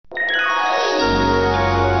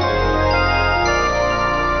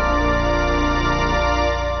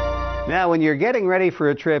Now, when you're getting ready for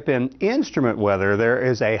a trip in instrument weather, there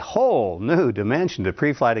is a whole new dimension to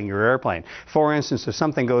pre-flighting your airplane. For instance, if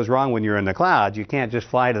something goes wrong when you're in the clouds, you can't just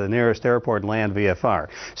fly to the nearest airport and land VFR.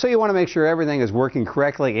 So you want to make sure everything is working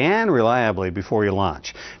correctly and reliably before you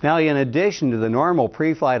launch. Now, in addition to the normal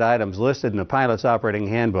pre-flight items listed in the pilot's operating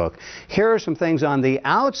handbook, here are some things on the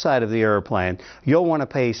outside of the airplane you'll want to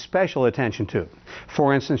pay special attention to.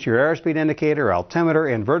 For instance, your airspeed indicator, altimeter,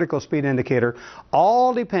 and vertical speed indicator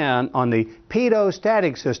all depend on the pitot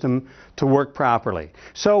static system to work properly.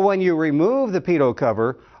 So when you remove the pitot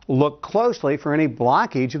cover, look closely for any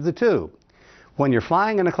blockage of the tube. When you're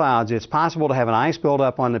flying in the clouds, it's possible to have an ice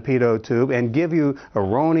buildup on the pitot tube and give you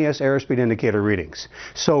erroneous airspeed indicator readings.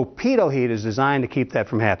 So pitot heat is designed to keep that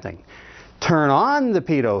from happening. Turn on the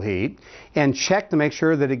pitot heat and check to make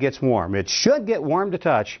sure that it gets warm. It should get warm to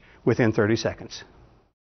touch within 30 seconds.